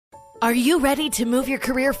Are you ready to move your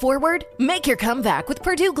career forward? Make your comeback with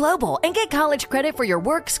Purdue Global and get college credit for your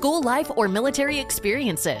work, school life, or military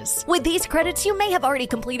experiences. With these credits, you may have already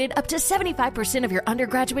completed up to 75% of your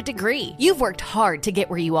undergraduate degree. You've worked hard to get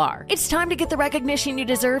where you are. It's time to get the recognition you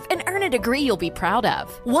deserve and earn a degree you'll be proud of,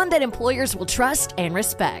 one that employers will trust and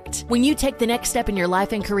respect. When you take the next step in your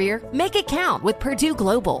life and career, make it count with Purdue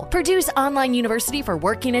Global, Purdue's online university for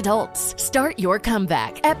working adults. Start your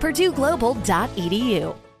comeback at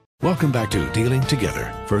purdueglobal.edu. Welcome back to Dealing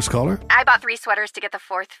Together. First caller? I bought 3 sweaters to get the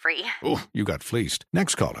 4th free. Oh, you got fleeced.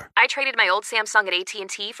 Next caller? I traded my old Samsung at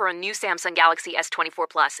AT&T for a new Samsung Galaxy S24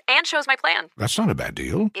 Plus and chose my plan. That's not a bad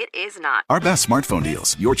deal. It is not. Our best smartphone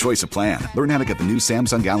deals. Your choice of plan. Learn how to get the new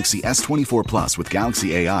Samsung Galaxy S24 Plus with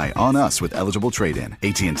Galaxy AI on us with eligible trade-in.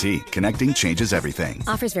 AT&T. Connecting changes everything.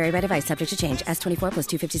 Offers vary by device. Subject to change. S24 plus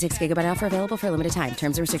 256 gigabyte offer available for a limited time.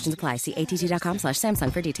 Terms and restrictions apply. See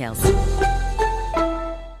att.com/Samsung for details.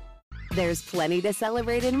 There's plenty to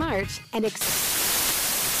celebrate in March and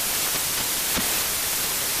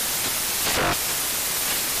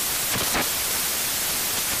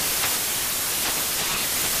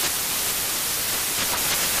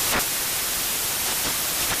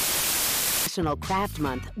National Craft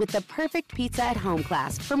Month with the perfect pizza at home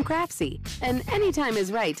class from Craftsy. And anytime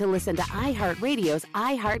is right to listen to iHeartRadio's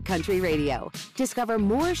iHeartCountry Radio. Discover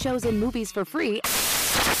more shows and movies for free.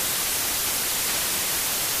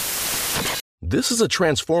 This is a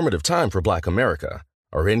transformative time for Black America.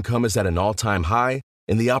 Our income is at an all-time high,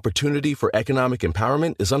 and the opportunity for economic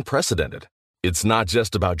empowerment is unprecedented. It's not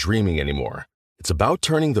just about dreaming anymore. It's about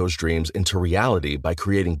turning those dreams into reality by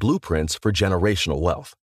creating blueprints for generational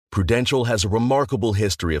wealth. Prudential has a remarkable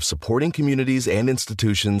history of supporting communities and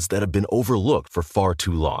institutions that have been overlooked for far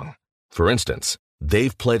too long. For instance,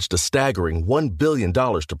 they've pledged a staggering $1 billion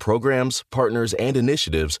to programs, partners, and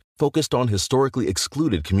initiatives focused on historically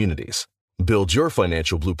excluded communities. Build your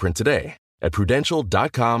financial blueprint today at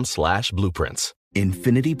prudential.com/blueprints.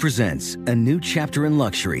 Infiniti presents a new chapter in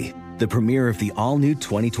luxury, the premiere of the all-new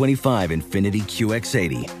 2025 Infiniti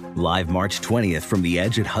QX80, live March 20th from the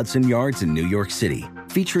Edge at Hudson Yards in New York City,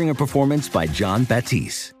 featuring a performance by John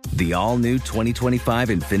Batiste. The all-new 2025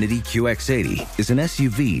 Infiniti QX80 is an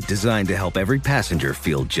SUV designed to help every passenger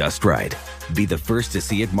feel just right. Be the first to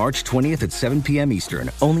see it March 20th at 7 p.m.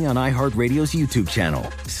 Eastern, only on iHeartRadio's YouTube channel.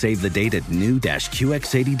 Save the date at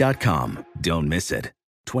new-QX80.com. Don't miss it.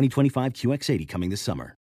 2025 QX80 coming this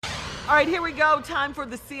summer. All right, here we go. Time for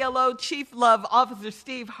the CLO. Chief Love Officer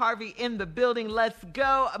Steve Harvey in the building. Let's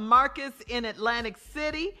go. Marcus in Atlantic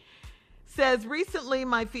City says, recently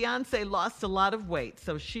my fiance lost a lot of weight,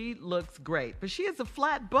 so she looks great, but she has a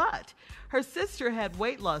flat butt. Her sister had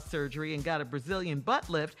weight loss surgery and got a Brazilian butt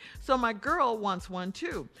lift, so my girl wants one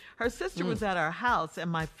too. Her sister was at our house,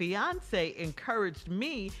 and my fiance encouraged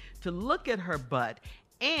me to look at her butt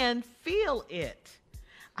and feel it.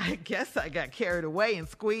 I guess I got carried away and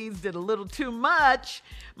squeezed it a little too much.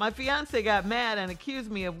 My fiance got mad and accused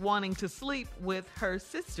me of wanting to sleep with her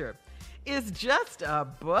sister. It's just a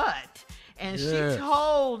butt. And she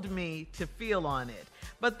told me to feel on it.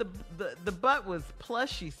 But the butt was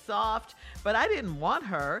plushy soft, but I didn't want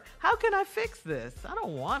her. How can I fix this? I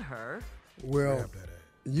don't want her. Well,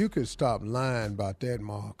 you could stop lying about that,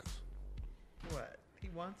 Marcus. What? He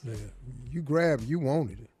wants it? You grabbed, you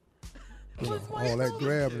wanted it. All that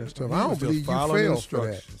grabbing and stuff. I don't believe you fell for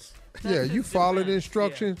that. Yeah, you followed the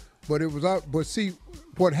instructions, but it was out. But see,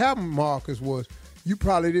 what happened, Marcus, was you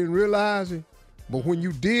probably didn't realize it, but when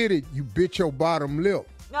you did it, you bit your bottom lip.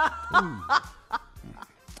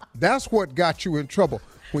 That's what got you in trouble.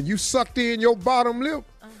 When you sucked in your bottom lip.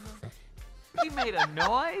 He made a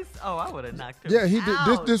noise? Oh, I would have knocked him Yeah, he did.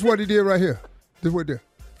 This is what he did right here. This is what he did.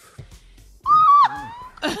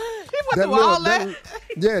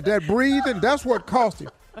 That breathing, that's what cost him.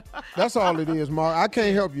 That's all it is, Mark. I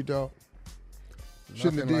can't help you, dog.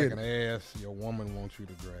 Shouldn't have did. Nothing like an ass your woman wants you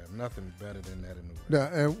to grab. Nothing better than that in the world. Now,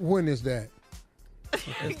 and when is that?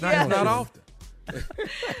 It's not often.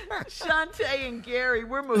 Shantae and Gary,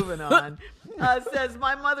 we're moving on. Says,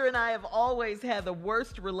 my mother and I have always had the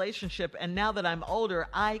worst relationship, and now that I'm older,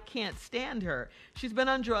 I can't stand her. She's been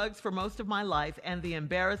on drugs for most of my life, and the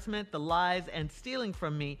embarrassment, the lies, and stealing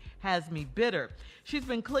from me has me bitter. She's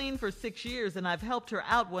been clean for 6 years, and I've helped her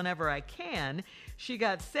out whenever I can. She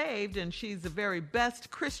got saved, and she's the very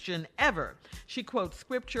best Christian ever. She quotes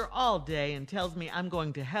scripture all day and tells me I'm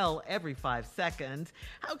going to hell every 5 seconds.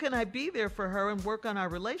 How can I be there for her and work on our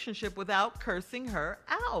relationship without cursing her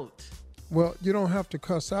out? Well, you don't have to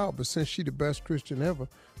cuss out, but since she's the best Christian ever,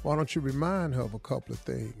 why don't you remind her of a couple of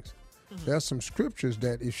things? There's some scriptures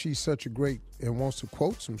that if she's such a great and wants to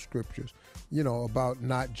quote some scriptures, about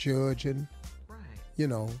not judging,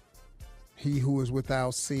 right? He who is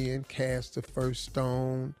without sin cast the first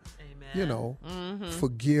stone. Amen.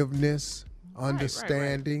 Forgiveness,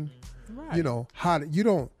 understanding. Right. How you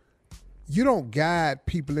don't guide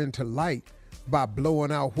people into light by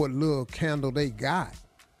blowing out what little candle they got.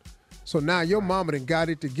 So now your mama done got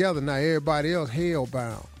it together. Now everybody else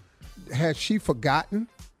hellbound. Has she forgotten?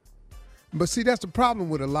 But see, that's the problem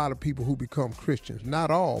with a lot of people who become Christians.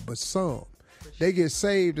 Not all, but some. They get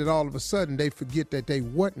saved and all of a sudden they forget that they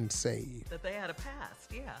wasn't saved. That they had a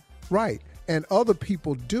past, yeah. Right. And other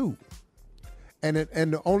people do. And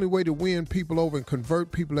the only way to win people over and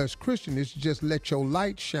convert people as Christian is to just let your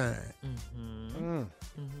light shine.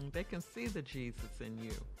 They can see the Jesus in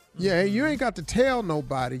you. Yeah, you ain't got to tell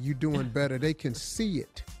nobody you doing better. They can see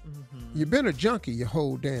it. You've been a junkie your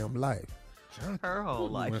whole damn life. Her whole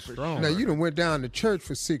life. Now, you done went down to church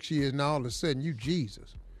for 6 years, and all of a sudden you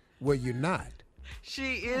Jesus. Well, you're not.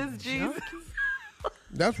 She is Jesus.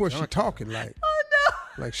 That's what she talking like. Oh,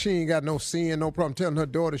 no. Like she ain't got no sin, no problem telling her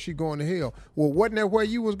daughter she going to hell. Well, wasn't that where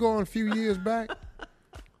you was going a few years back?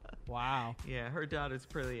 Wow. Yeah, her daughter's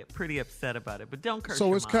pretty upset about it, but don't curse So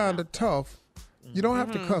your it's mom kind out. of tough. You don't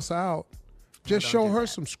have to cuss her out. Just show her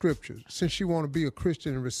some scriptures since she want to be a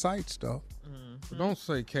Christian and recite stuff. But don't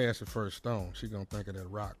say cast the first stone. She gonna think of that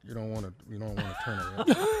rock. You don't want to turn her.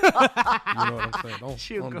 You know what I'm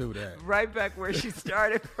saying? Don't do that. Right back where she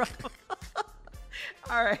started from.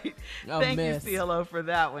 All right. Thank you, CLO, for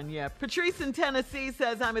that one. Yeah. Patrice in Tennessee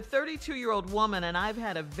says, I'm a 32-year-old woman and I've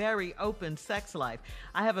had a very open sex life.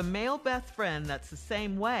 I have a male best friend that's the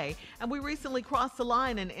same way, and we recently crossed the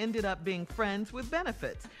line and ended up being friends with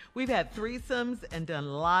benefits. We've had threesomes and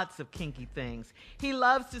done lots of kinky things. He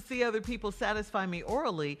loves to see other people satisfy me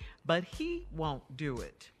orally, but he won't do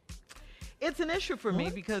it. It's an issue for me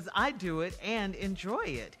because I do it and enjoy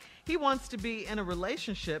it. He wants to be in a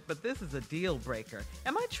relationship, but this is a deal breaker.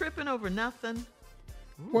 Am I tripping over nothing?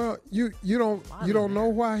 Well, you don't know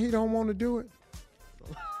why he don't want to do it?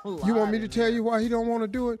 You want me to tell you why he don't want to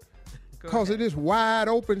do it? Because of this wide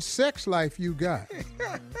open sex life you got.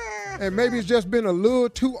 And maybe it's just been a little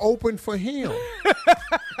too open for him.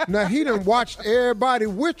 Now, he done watched everybody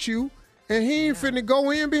with you, and he ain't finna go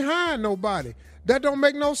in behind nobody. That don't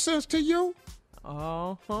make no sense to you?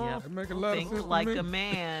 Oh, yep. Make a lot of sense like to me. a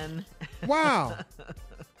man. Wow.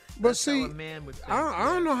 But see,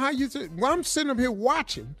 I don't know how you think. Well, I'm sitting up here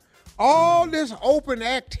watching all this open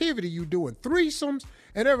activity you doing, threesomes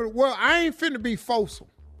and everything. Well, I ain't finna be foursome.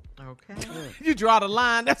 Okay. You draw the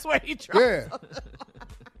line. That's where he draws. Yeah.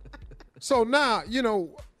 So now,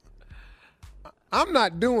 I'm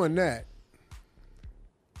not doing that.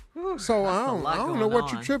 So I don't know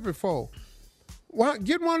what you're tripping for. Well,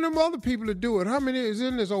 get one of them other people to do it. How many is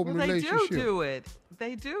in this open relationship? They do it.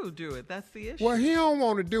 They do it. That's the issue. Well, he don't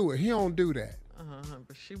want to do it. He don't do that.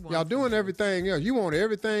 But she wants Y'all doing everything else. You want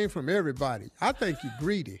everything from everybody. I think you're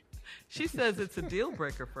greedy. She says it's a deal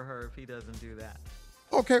breaker for her if he doesn't do that.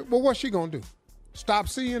 Okay, well, what's she going to do? Stop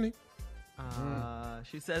seeing him?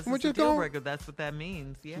 She says it's a deal breaker. That's what that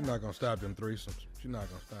means. Yeah. She's not going to stop them threesomes. She's not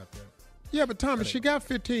going to stop that. Yeah, but Tommy, she got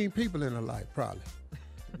 15 people in her life, probably.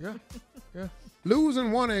 Yeah.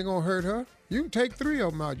 Losing one ain't going to hurt her. You can take 3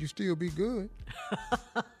 of them out. You still be good.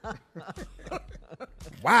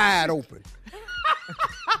 Wide open.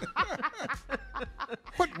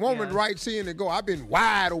 What woman writes in and go, I've been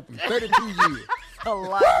wide open 32 years. A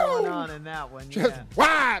lot going on in that one. Just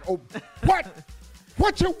wide open.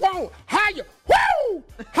 What you want? How you? Woo!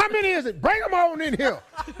 How many is it? Bring them on in here.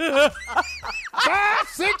 5,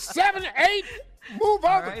 6, 7, 8. Move over.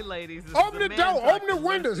 All right, ladies. Open the door. Open the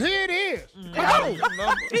windows. Here it is. Come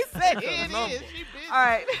on. He said here it is. All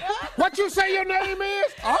right. What you say your name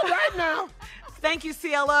is? All right now. Thank you,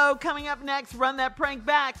 CLO. Coming up next, Run That Prank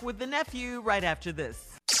Back with the nephew right after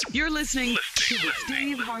this. You're listening to the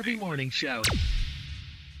Steve Harvey Morning Show.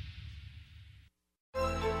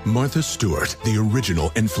 Martha Stewart, the original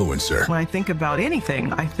influencer. When I think about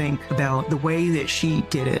anything, I think about the way that she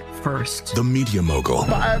did it first. The media mogul.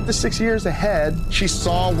 5 to 6 years ahead, she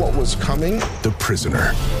saw what was coming. The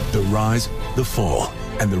prisoner. The rise, the fall,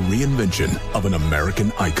 and the reinvention of an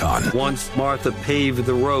American icon. Once Martha paved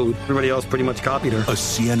the road, everybody else pretty much copied her. A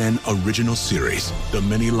CNN original series, The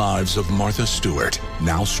Many Lives of Martha Stewart,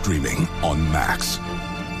 now streaming on Max.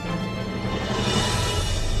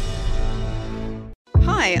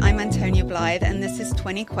 Hi, I'm Antonia Blythe, and this is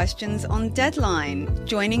 20 Questions on Deadline.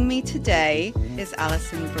 Joining me today is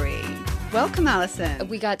Alison Brie. Welcome, Allison.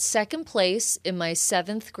 We got second place in my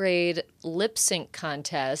 7th grade lip sync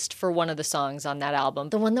contest for one of the songs on that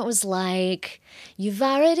album. The one that was like, "You've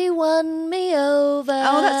already won me over."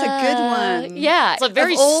 Oh, that's a good one. Yeah. It's like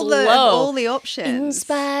very slow. All the options. In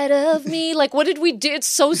spite of me. Like, what did we do? It's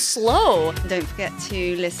so slow. Don't forget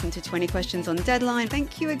to listen to 20 Questions on Deadline.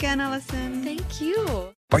 Thank you again, Allison. Thank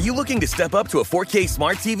you. Are you looking to step up to a 4K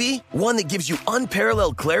smart TV? One that gives you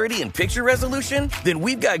unparalleled clarity and picture resolution? Then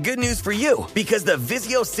we've got good news for you, because the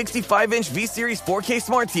Vizio 65-inch V-Series 4K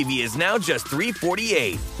smart TV is now just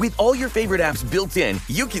 $348. With all your favorite apps built in,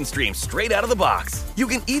 you can stream straight out of the box. You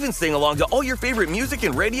can even sing along to all your favorite music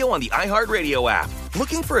and radio on the iHeartRadio app.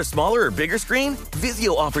 Looking for a smaller or bigger screen?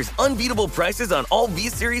 Vizio offers unbeatable prices on all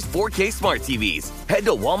V-Series 4K smart TVs. Head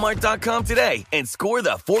to Walmart.com today and score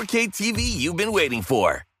the 4K TV you've been waiting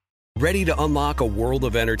for. Ready to unlock a world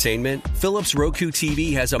of entertainment? Philips Roku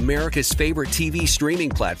TV has America's favorite TV streaming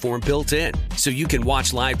platform built in, so you can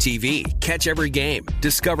watch live TV, catch every game,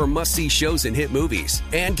 discover must-see shows and hit movies,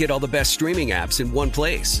 and get all the best streaming apps in one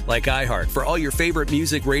place, like iHeart for all your favorite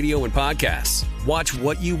music, radio, and podcasts. Watch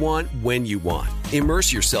what you want, when you want.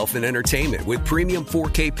 Immerse yourself in entertainment with premium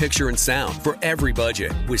 4K picture and sound for every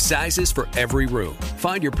budget, with sizes for every room.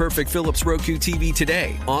 Find your perfect Philips Roku TV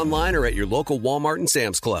today, online or at your local Walmart and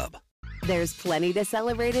Sam's Club. There's plenty to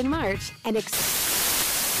celebrate in March and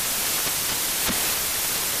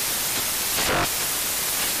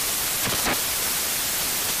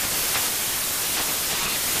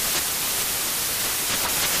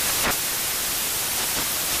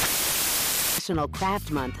National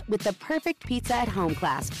Craft Month with the perfect pizza at home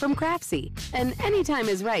class from Craftsy. And anytime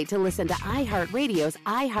is right to listen to iHeartRadio's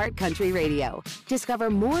iHeart Country Radio.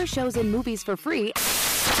 Discover more shows and movies for free